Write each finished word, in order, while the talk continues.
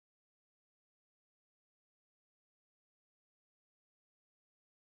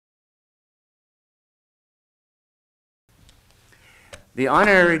The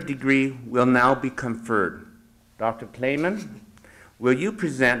honorary degree will now be conferred. Dr. Clayman, will you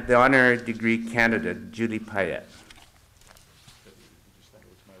present the honorary degree candidate, Julie Payette?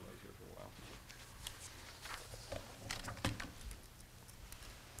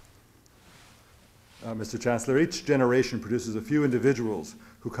 Mr. Chancellor, each generation produces a few individuals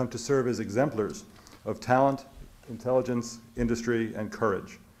who come to serve as exemplars of talent, intelligence, industry, and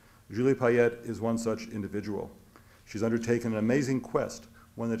courage. Julie Payette is one such individual. She's undertaken an amazing quest,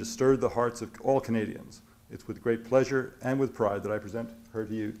 one that has stirred the hearts of all Canadians. It's with great pleasure and with pride that I present her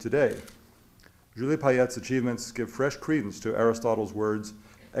to you today. Julie Payette's achievements give fresh credence to Aristotle's words,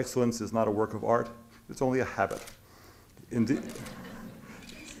 "Excellence is not a work of art, it's only a habit."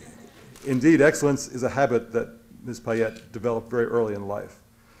 Indeed, excellence is a habit that Ms. Payette developed very early in life.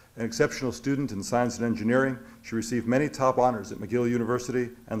 An exceptional student in science and engineering, she received many top honors at McGill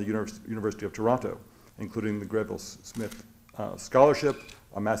University and the University of Toronto, including the Greville Smith Scholarship,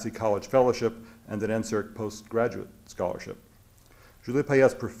 a Massey College Fellowship, and an NSERC Postgraduate Scholarship. Julie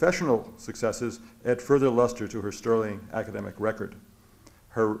Payette's professional successes add further luster to her sterling academic record.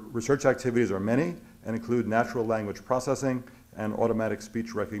 Her research activities are many and include natural language processing and automatic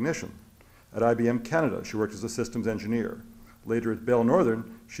speech recognition. At IBM Canada, she worked as a systems engineer. Later at Bell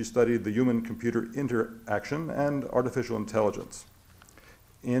Northern, she studied the human-computer interaction and artificial intelligence.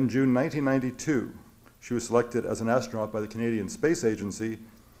 In June 1992, she was selected as an astronaut by the Canadian Space Agency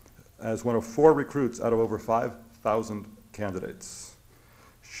as one of 4 recruits out of over 5,000 candidates.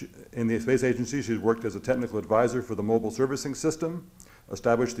 In the Space Agency, she worked as a technical advisor for the Mobile Servicing System,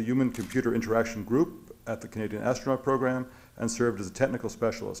 established the Human-Computer Interaction Group at the Canadian Astronaut Program, and served as a technical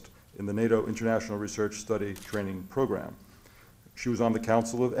specialist in the NATO International Research Study Training Program. She was on the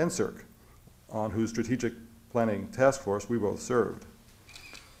council of NSERC, on whose strategic planning task force we both served.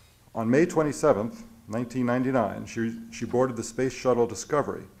 On May 27th, 1999, she boarded the Space Shuttle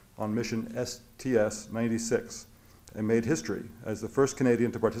Discovery on mission STS-96 and made history as the first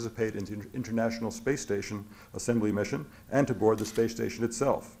Canadian to participate in the International Space Station Assembly mission and to board the space station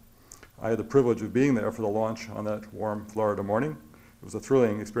itself. I had the privilege of being there for the launch on that warm Florida morning. It was a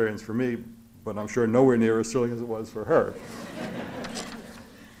thrilling experience for me, but I'm sure nowhere near as thrilling as it was for her.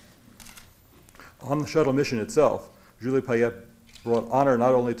 On the shuttle mission itself, Julie Payette brought honor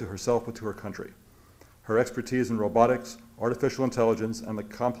not only to herself but to her country. Her expertise in robotics, artificial intelligence, and the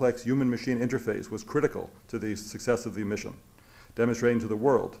complex human-machine interface was critical to the success of the mission, demonstrating to the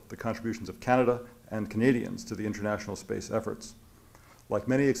world the contributions of Canada and Canadians to the international space efforts. Like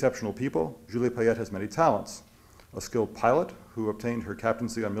many exceptional people, Julie Payette has many talents. A skilled pilot who obtained her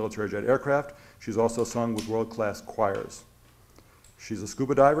captaincy on military jet aircraft, she's also sung with world-class choirs. She's a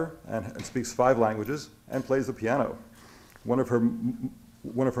scuba diver and speaks 5 languages and plays the piano. One of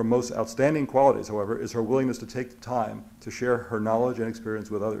her most outstanding qualities, however, is her willingness to take the time to share her knowledge and experience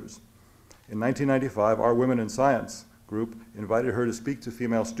with others. In 1995, our Women in Science group invited her to speak to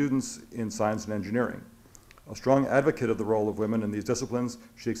female students in science and engineering. A strong advocate of the role of women in these disciplines,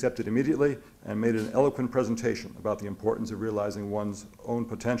 she accepted immediately and made an eloquent presentation about the importance of realizing one's own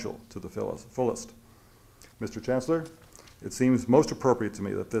potential to the fullest. Mr. Chancellor, it seems most appropriate to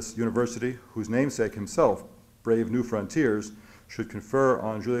me that this university, whose namesake himself, Brave New Frontiers, should confer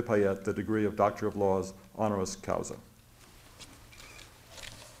on Julie Payette the degree of Doctor of Laws honoris causa.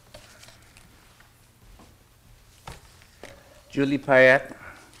 Julie Payette,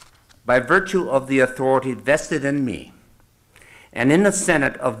 by virtue of the authority vested in me and in the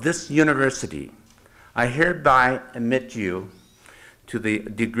Senate of this university, I hereby admit you to the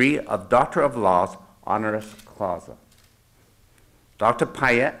degree of Doctor of Laws honoris causa. Dr.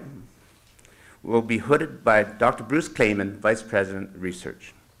 Payette will be hooded by Dr. Bruce Clayman, Vice President,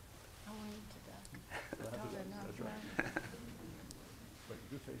 Research.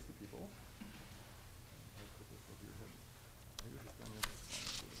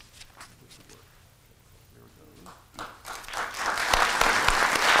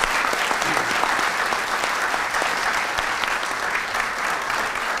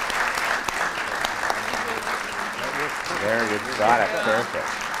 There, you got it, perfect.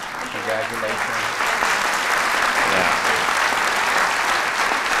 Congratulations. Yeah.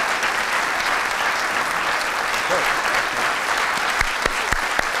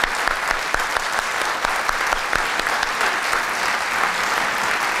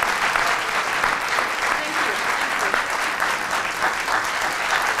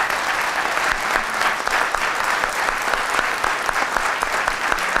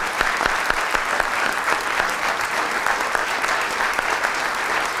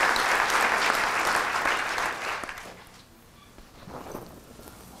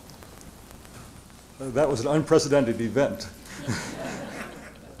 That was an unprecedented event.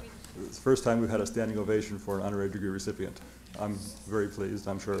 the first time we've had a standing ovation for an honorary degree recipient. I'm very pleased.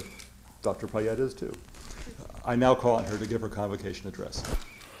 I'm sure Dr. Payette is too. I now call on her to give her convocation address.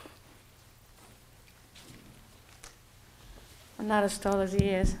 I'm not as tall as he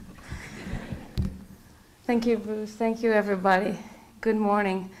is. Thank you, Bruce. Thank you, everybody. Good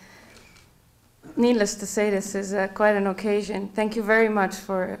morning. Needless to say, this is quite an occasion. Thank you very much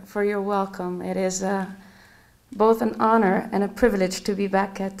for your welcome. It is both an honor and a privilege to be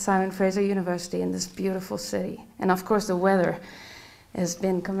back at Simon Fraser University in this beautiful city. And of course, the weather has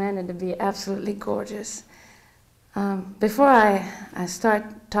been commanded to be absolutely gorgeous. Before I start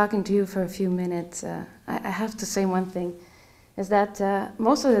talking to you for a few minutes, I have to say one thing, is that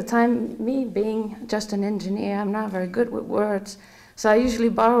most of the time, me being just an engineer, I'm not very good with words, so I usually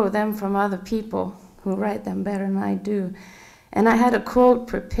borrow them from other people who write them better than I do. And I had a quote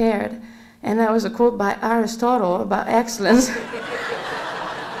prepared, and that was a quote by Aristotle about excellence.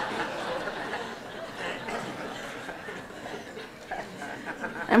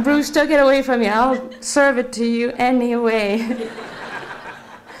 And Bruce took it away from me. I'll serve it to you anyway.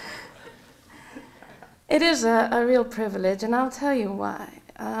 It is a real privilege, and I'll tell you why.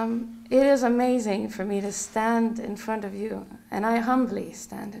 It is amazing for me to stand in front of you, and I humbly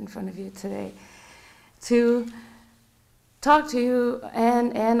stand in front of you today, to talk to you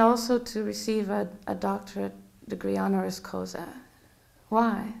and also to receive a doctorate degree honoris causa.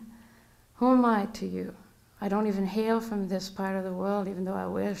 Why? Who am I to you? I don't even hail from this part of the world, even though I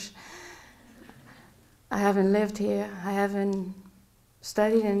wish. I haven't lived here. I haven't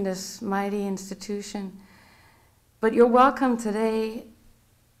studied in this mighty institution. But you're welcome today,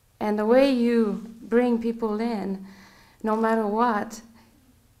 and the way you bring people in, no matter what,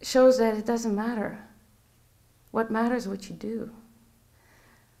 shows that it doesn't matter. What matters is what you do.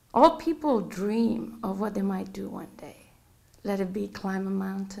 All people dream of what they might do one day. Let it be climb a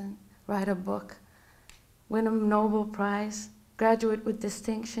mountain, write a book, win a Nobel Prize, graduate with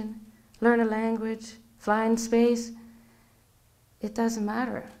distinction, learn a language, fly in space. It doesn't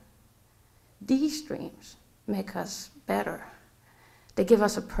matter. These dreams make us better. They give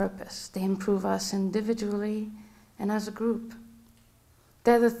us a purpose. They improve us individually and as a group.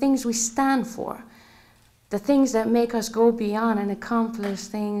 They're the things we stand for, the things that make us go beyond and accomplish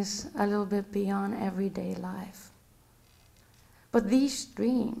things a little bit beyond everyday life. But these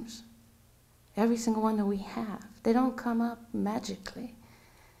dreams, every single one that we have, they don't come up magically.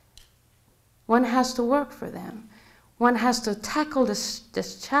 One has to work for them. One has to tackle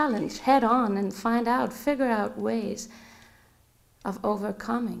this challenge head on and figure out ways of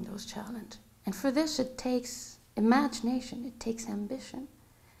overcoming those challenges. And for this, it takes imagination, it takes ambition,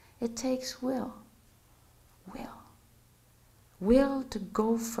 it takes will. Will to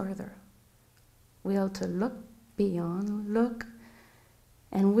go further, will to look beyond,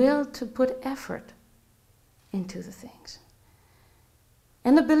 and will to put effort into the things.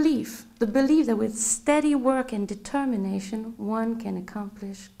 And the belief that with steady work and determination, one can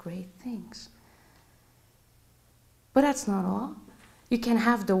accomplish great things. But that's not all. You can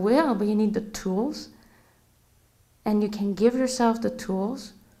have the will, but you need the tools. And you can give yourself the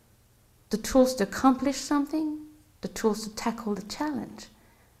tools to accomplish something, the tools to tackle the challenge,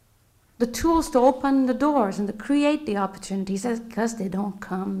 the tools to open the doors and to create the opportunities, because they don't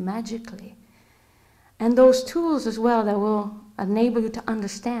come magically. And those tools as well that will enable you to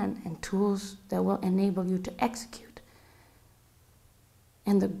understand, and tools that will enable you to execute.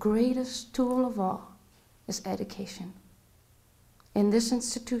 And the greatest tool of all is education. In this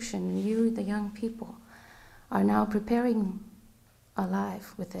institution, you, the young people, are now preparing a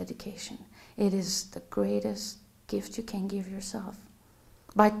life with education. It is the greatest gift you can give yourself.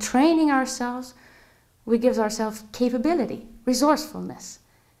 By training ourselves, we give ourselves capability, resourcefulness,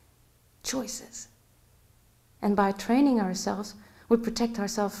 choices. And by training ourselves, we protect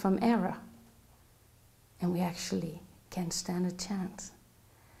ourselves from error. And we actually can stand a chance.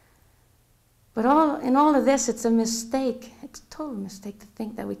 But in all of this, it's a mistake. It's a total mistake to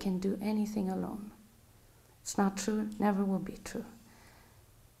think that we can do anything alone. It's not true, never will be true.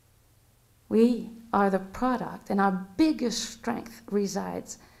 We are the product, and our biggest strength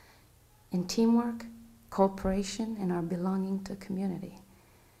resides in teamwork, cooperation, and our belonging to community.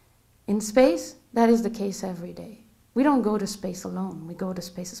 In space, that is the case every day. We don't go to space alone. We go to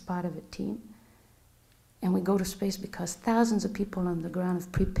space as part of a team. And we go to space because thousands of people on the ground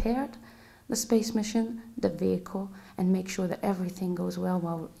have prepared the space mission, the vehicle, and make sure that everything goes well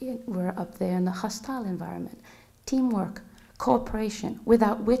while we're up there in the hostile environment. Teamwork, cooperation,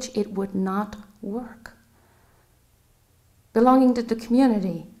 without which it would not work. Belonging to the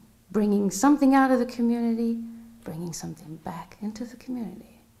community, bringing something out of the community, bringing something back into the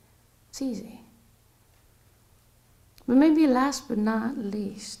community. It's easy. But maybe last but not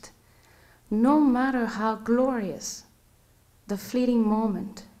least, no matter how glorious the fleeting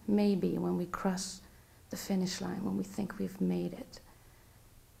moment may be when we cross the finish line, when we think we've made it,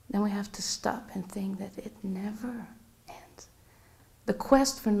 then we have to stop and think that it never ends. The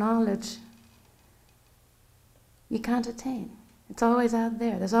quest for knowledge, you can't attain. It's always out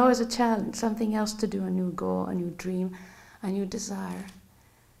there. There's always a challenge, something else to do, a new goal, a new dream, a new desire.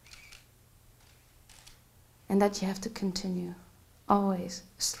 And that you have to continue, always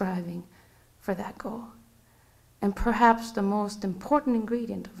striving for that goal. And perhaps the most important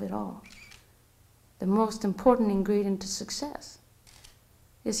ingredient of it all, the most important ingredient to success,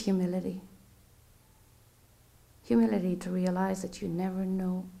 is humility. Humility to realize that you never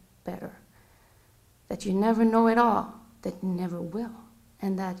know better, that you never know it all, that you never will,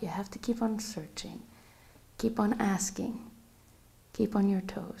 and that you have to keep on searching, keep on asking, keep on your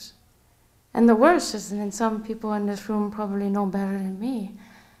toes. And the worst is, and some people in this room probably know better than me,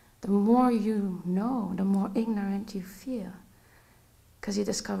 the more you know, the more ignorant you feel, because you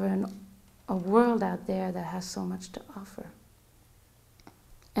discover a world out there that has so much to offer.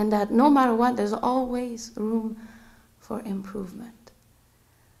 And that no matter what, there's always room for improvement.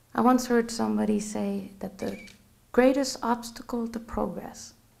 I once heard somebody say that the greatest obstacle to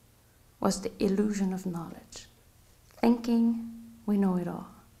progress was the illusion of knowledge, thinking we know it all.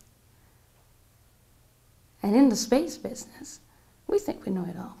 And in the space business, we think we know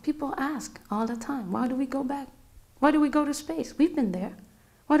it all. People ask all the time, why do we go back? Why do we go to space? We've been there.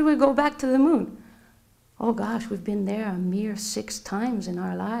 Why do we go back to the moon? Oh gosh, we've been there a mere 6 times in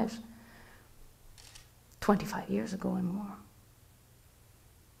our lives, 25 years ago and more.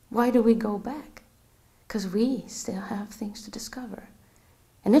 Why do we go back? Because we still have things to discover.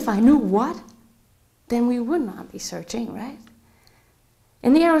 And if I knew what, then we would not be searching, right?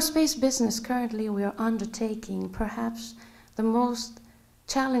 In the aerospace business, currently we are undertaking perhaps the most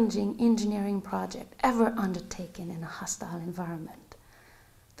challenging engineering project ever undertaken in a hostile environment.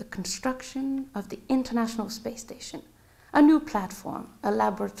 The construction of the International Space Station, a new platform, a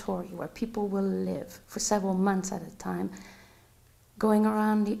laboratory where people will live for several months at a time, going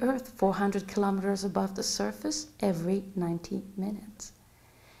around the Earth 400 kilometers above the surface every 90 minutes.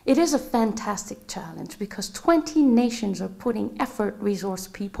 It is a fantastic challenge because 20 nations are putting effort, resource,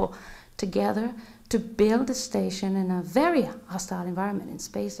 people together to build a station in a very hostile environment. In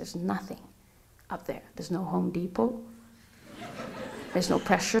space, there's nothing up there. There's no Home Depot. There's no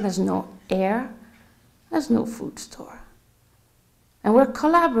pressure. There's no air. There's no food store. And we're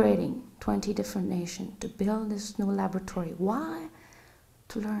collaborating, 20 different nations, to build this new laboratory. Why?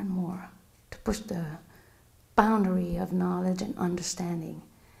 To learn more, to push the boundary of knowledge and understanding,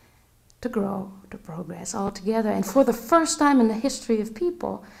 to grow, to progress all together. And for the first time in the history of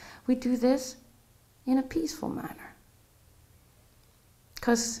people, we do this in a peaceful manner.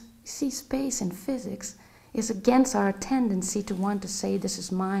 Because, you see, space and physics is against our tendency to want to say, this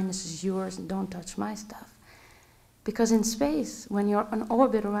is mine, this is yours, and don't touch my stuff. Because in space, when you're on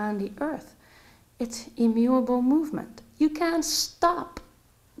orbit around the Earth, it's immutable movement. You can't stop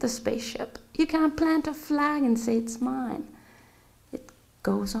the spaceship. You can't plant a flag and say it's mine. It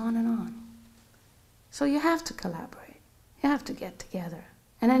goes on and on. So you have to collaborate. You have to get together.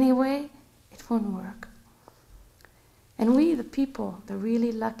 And anyway, it won't work. And we, the people, the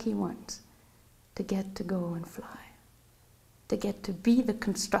really lucky ones, to get to go and fly, to get to be the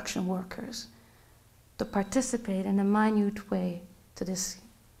construction workers, to participate in a minute way to this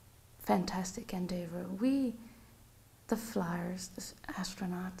fantastic endeavor. We, the flyers, the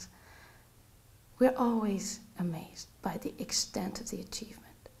astronauts, we're always amazed by the extent of the achievement.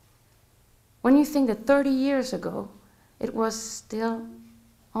 When you think that 30 years ago, it was still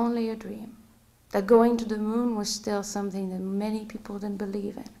only a dream, that going to the moon was still something that many people didn't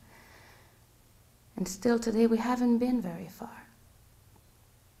believe in. And still today, we haven't been very far.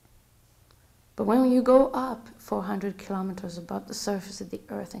 But when you go up 400 kilometers above the surface of the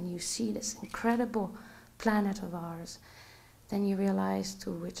Earth and you see this incredible planet of ours, then you realize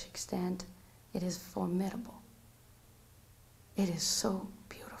to which extent it is formidable. It is so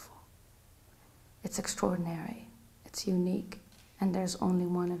beautiful. It's extraordinary. It's unique. And there's only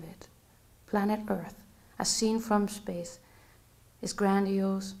one of it. Planet Earth, as seen from space, is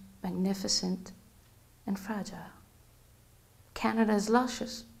grandiose, magnificent, and fragile. Canada is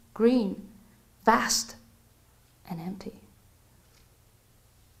luscious, green, vast, and empty.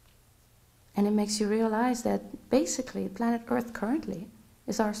 And it makes you realize that basically planet Earth currently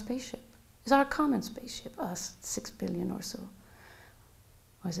is our spaceship, is our common spaceship, us 6 billion or so.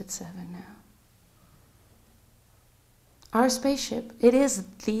 Or is it 7 now? Our spaceship, it is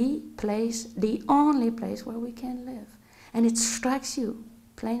the place, the only place where we can live. And it strikes you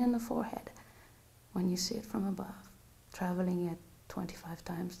plain in the forehead when you see it from above, traveling at 25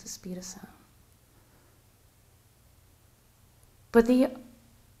 times the speed of sound. But the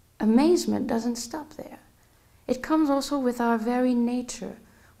amazement doesn't stop there. It comes also with our very nature.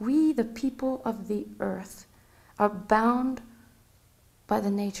 We, the people of the earth, are bound by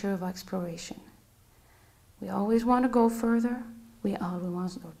the nature of exploration. We always want to go further. We always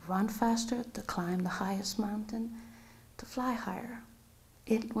want to run faster, to climb the highest mountain, to fly higher.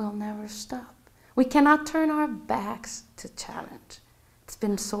 It will never stop. We cannot turn our backs to challenge. It's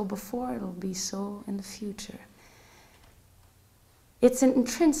been so before, it will be so in the future. It's an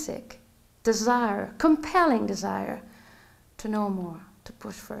intrinsic desire, compelling desire to know more, to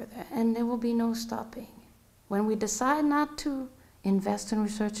push further, and there will be no stopping. When we decide not to invest in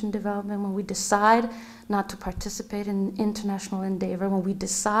research and development, when we decide not to participate in international endeavor, when we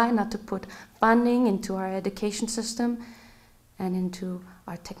decide not to put funding into our education system and into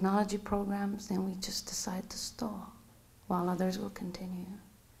our technology programs, then we just decide to stall while others will continue.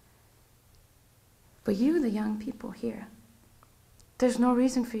 But you, the young people here, there's no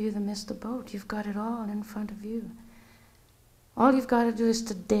reason for you to miss the boat. You've got it all in front of you. All you've got to do is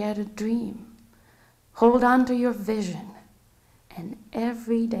to dare to dream. Hold on to your vision. And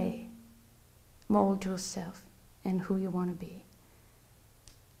every day, mold yourself in who you want to be.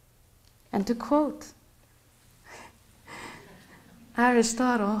 And to quote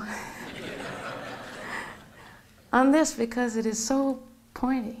Aristotle on this, because it is so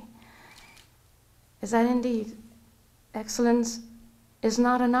pointy, is that indeed excellence is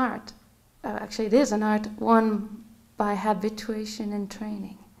not an art. Actually, it is an art won by habituation and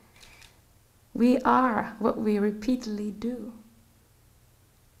training. We are what we repeatedly do.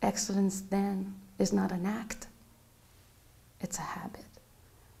 Excellence, then, is not an act. It's a habit.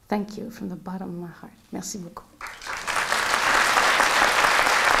 Thank you from the bottom of my heart. Merci beaucoup.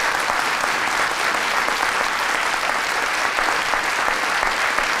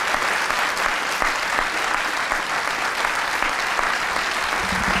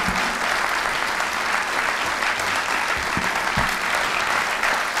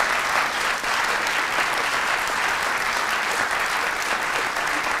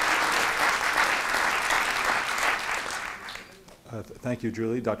 Thank you,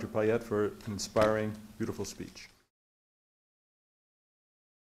 Julie, Dr. Payette, for an inspiring, beautiful speech.